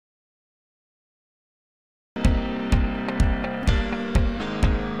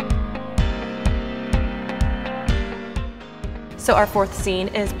So our fourth scene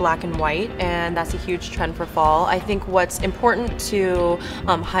is black and white, and that's a huge trend for fall. I think what's important to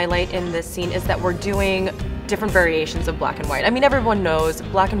highlight in this scene is that we're doing different variations of black and white. I mean, everyone knows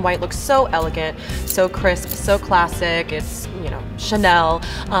black and white looks so elegant, so crisp, so classic. It's, you know, Chanel,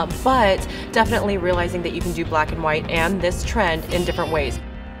 but definitely realizing that you can do black and white and this trend in different ways.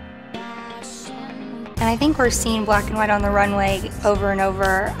 And I think we're seeing black and white on the runway over and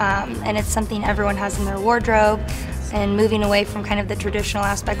over, and it's something everyone has in their wardrobe, and moving away from kind of the traditional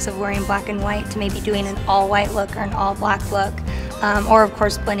aspects of wearing black and white to maybe doing an all-white look or an all-black look, or of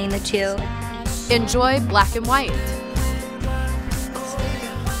course blending the two. Enjoy black and white.